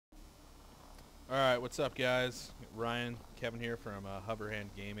Alright, what's up guys? Ryan, Kevin here from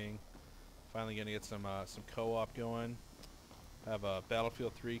Hoverhandgaming. Finally gonna get some co-op going. I have a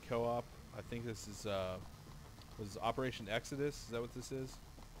Battlefield 3 co-op. I think this is was Operation Exodus. Is that what this is?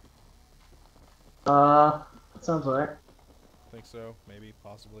 That sounds right. I think so, maybe,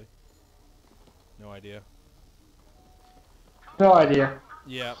 possibly. No idea. No idea.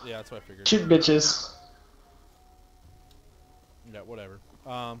 Yeah, that's what I figured. Shoot bitches. Yeah, whatever.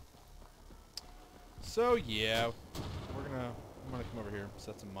 So yeah, I'm gonna come over here,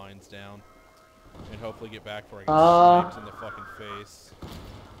 set some mines down, and hopefully get back before I get sniped in the fucking face.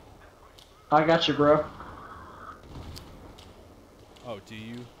 I got you, bro. Oh, do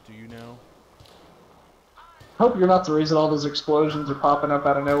you now? Hope you're not the reason all those explosions are popping up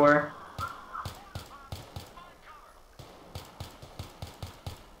out of nowhere.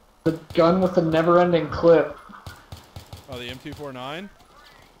 The gun with the never-ending clip. Oh, the M249?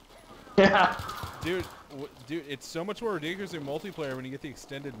 Yeah. Dude, it's so much more ridiculous in multiplayer when you get the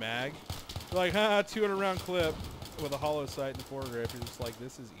extended mag. You're like, haha, 200 round clip with a hollow sight and foregrip. You're just like,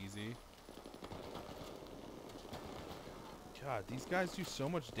 this is easy. God, these guys do so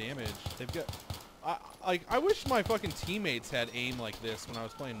much damage. They've got... I wish my fucking teammates had aim like this when I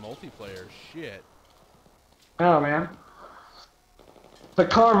was playing multiplayer. Shit. Oh, man. The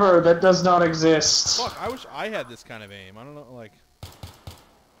carver that does not exist. Fuck, I wish I had this kind of aim. I don't know, like...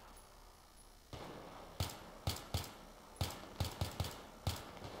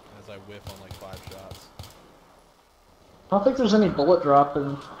 As I whiff on like 5 shots. I don't think there's any bullet drop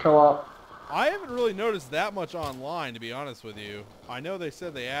in co-op. I haven't really noticed that much online, to be honest with you. I know they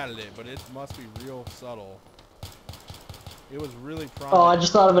said they added it, but it must be real subtle. It was really prominent. Oh, I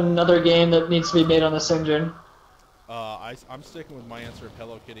just thought of another game that needs to be made on this engine. I'm sticking with my answer of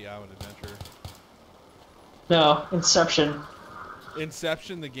Hello Kitty Island Adventure. No, Inception.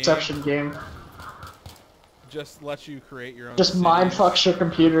 Inception, the game. Inception game. Just lets you create your own. Just mind fucks your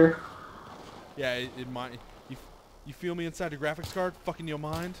computer. Yeah, it might. You feel me inside your graphics card, fucking your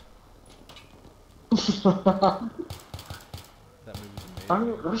mind. That movie's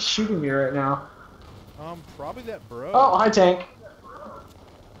amazing. Who's shooting me right now? Probably that bro. Oh, hi tank.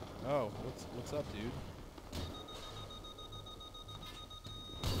 Oh, what's up, dude?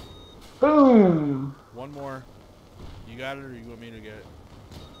 Boom. One more. You got it, or you want me to get it?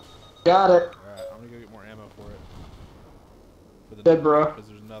 Got it. Alright, I'm gonna go get more ammo for it. For the Dead bro. Because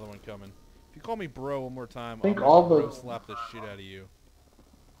there's another one coming. If you call me bro one more time, I think I'll all bro the... slap the shit out of you.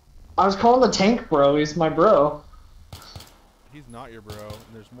 I was calling the tank bro. He's my bro. He's not your bro.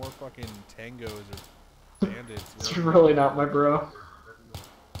 And there's more fucking tangos or bandits. It's really not my bro.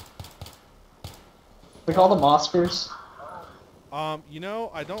 We call them Oscars. You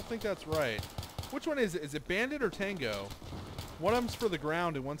know, I don't think that's right. Which one is it? Is it bandit or tango? One of them's for the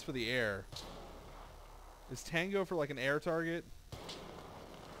ground and one's for the air. Is tango for like an air target?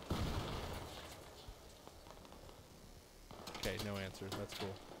 Okay, no answer. That's cool.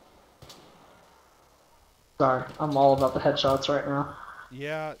 Sorry, I'm all about the headshots right now.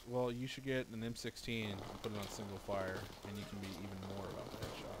 Yeah, well, you should get an M16 and put it on single fire, and you can be even more about the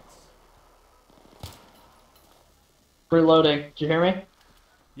headshots. Reloading. Did you hear me?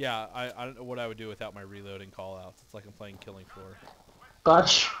 Yeah, I don't know what I would do without my reloading callouts. It's like I'm playing Killing Floor.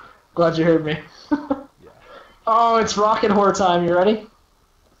 Glad you heard me. Yeah. Oh, it's rocket whore time. You ready?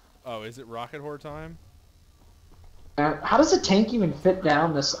 Oh, is it rocket whore time? How does a tank even fit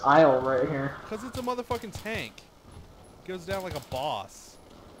down this aisle right here? Because it's a motherfucking tank. It goes down like a boss.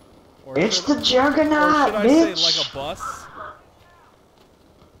 Or It's the Juggernaut, or should I bitch! say like a bus?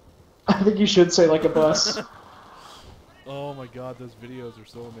 I think you should say like a bus. Oh my god, those videos are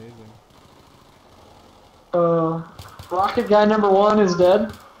so amazing. Rocket guy number 1 is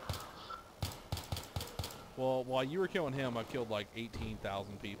dead. Well, while you were killing him, I killed like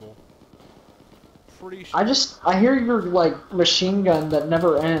 18,000 people. Pretty sure. I hear your, like, machine gun that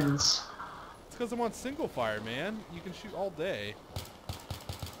never ends. It's because I'm on single fire, man. You can shoot all day.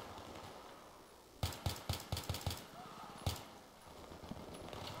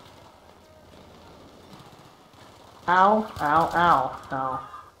 Ow, ow, ow, ow.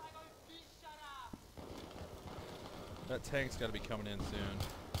 That tank's got to be coming in soon.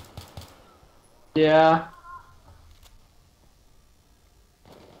 Yeah.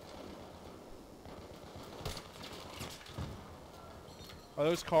 Are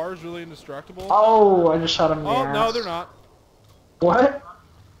those cars really indestructible? Oh, I just shot him in the ass. Oh, no, they're not. What?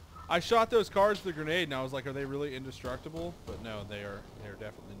 I shot those cars with a grenade, and I was like, are they really indestructible? But no, they are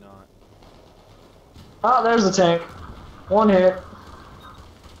definitely not. Oh, there's the tank. 1 hit.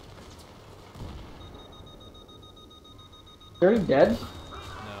 Are you dead? No.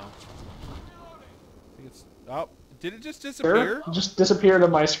 Oh, did it just Sure? disappear? It just disappeared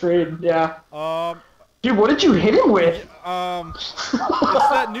on my screen. Yeah. Um, Dude, what did you hit him with? it's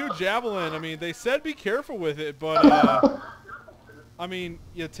that new javelin. I mean, they said be careful with it, but I mean,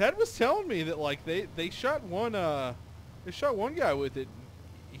 yeah, Ted was telling me that like they shot one guy with it.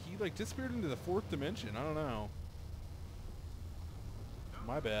 He like disappeared into the 4th dimension. I don't know.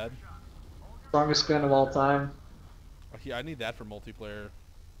 My bad. Strongest spin of all time. Oh, yeah, I need that for multiplayer.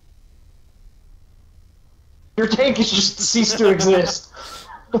 Your tank has just ceased to exist.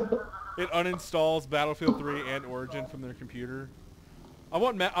 It uninstalls Battlefield 3 and Origin from their computer. I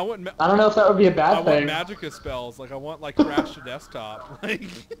don't know if that would be a bad I thing. want Magicka spells. Like I want like crash to desktop. Like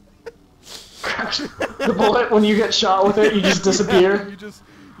the bullet when you get shot with it, you just disappear. Yeah,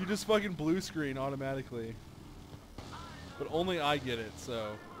 you just fucking blue screen automatically. But only I get it.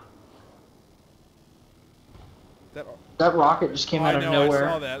 So that rocket just came out of nowhere.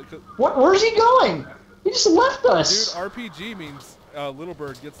 I saw that. Where's he going? He just left us. Dude, RPG means Little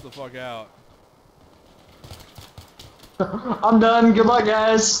Bird gets the fuck out. I'm done. Good luck,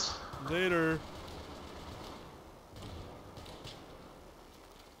 guys. Later.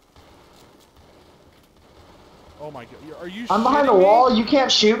 Oh my god. Are you I'm behind the wall. You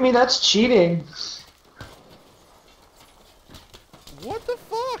can't shoot me. That's cheating. What the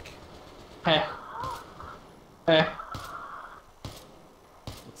fuck? Hey. Hey.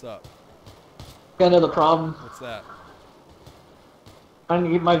 What's up? Got another problem. What's that? I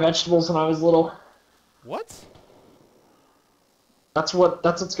didn't eat my vegetables when I was little. What? That's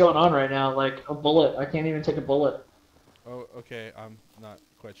what's going on right now. Like a bullet. I can't even take a bullet. Oh, okay. I'm not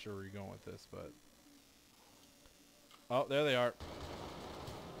quite sure where you're going with this, but oh, there they are.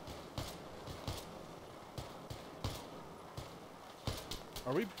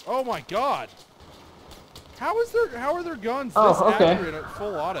 Are we? Oh my god! How are their guns this accurate at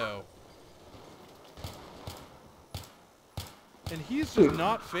full auto? And he's just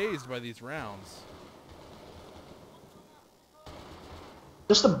not phased by these rounds.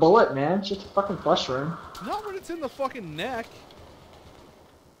 Just a bullet, man. It's just a fucking flesh wound. Not when it's in the fucking neck.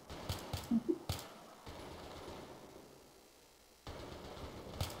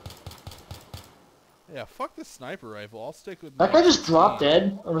 Yeah, fuck this sniper rifle. I'll stick with that guy just dropped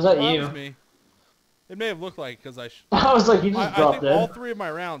dead, or was that you? Was me. It may have looked like because I was like, he just dropped I think dead. all 3 of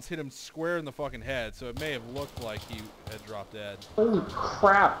my rounds hit him square in the fucking head, so it may have looked like he had dropped dead. Holy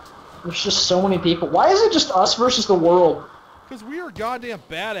crap! There's just so many people. Why is it just us versus the world? Because we are goddamn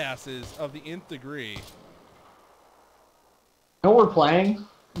badasses of the nth degree. You know what we're playing?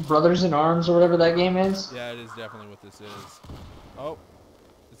 Brothers in Arms or whatever that game is? Yeah, it is definitely what this is. Oh,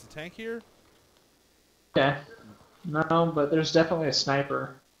 is the tank here? Okay. No, but there's definitely a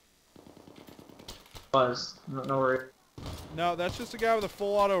sniper. Was. I don't know where. No, that's just a guy with a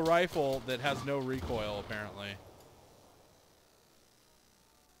full auto rifle that has no recoil, apparently.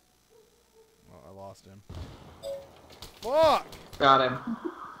 Well, I lost him. Fuck! Got him.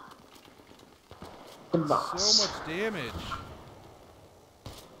 So much damage.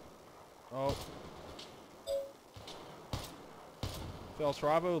 Oh.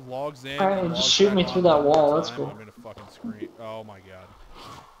 Feltravo logs in. Alright, just shoot me through that wall. That's cool. I'm gonna fucking scream. Oh my god.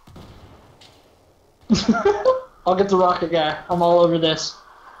 I'll get the rocket guy. I'm all over this.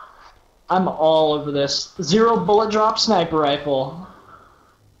 I'm all over this. 0 bullet drop sniper rifle.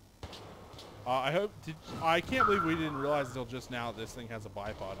 I can't believe we didn't realize until just now that this thing has a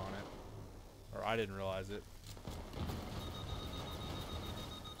bipod on it. Or I didn't realize it.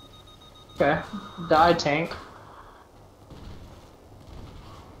 Okay. Die tank.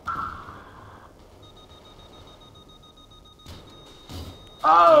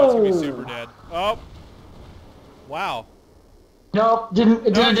 Oh! It's gonna be super dead. Oh! Wow. Nope, did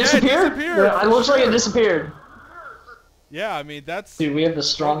it disappear? It disappeared. It looks like it disappeared. Yeah, I mean, that's... Dude, we have the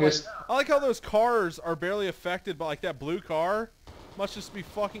strongest... I like how those cars are barely affected by, like, that blue car must just be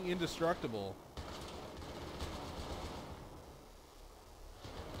fucking indestructible.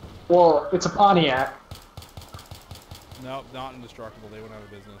 Well, it's a Pontiac. Nope, not indestructible. They went out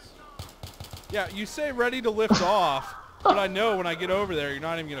of business. Yeah, you say ready to lift off, but I know when I get over there, you're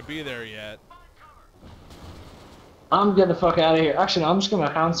not even going to be there yet. I'm getting the fuck out of here. Actually, no, I'm just going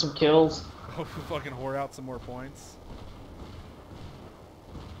to hound some kills. Oh, fucking whore out some more points.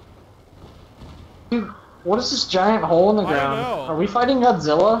 Dude, what is this giant hole in the ground? I don't know. Are we fighting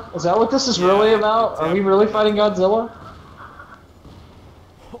Godzilla? Is that what this is really about? Are we really fighting Godzilla?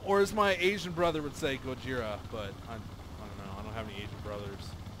 Or as my Asian brother would say, Gojira, but I don't know. I don't have any Asian brothers.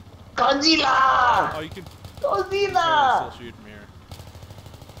 Godzilla! Oh, you can Godzilla! still shoot from here.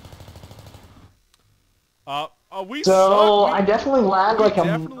 Oh We So suck. I definitely lag We like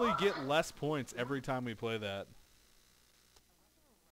definitely get less points every time we play that.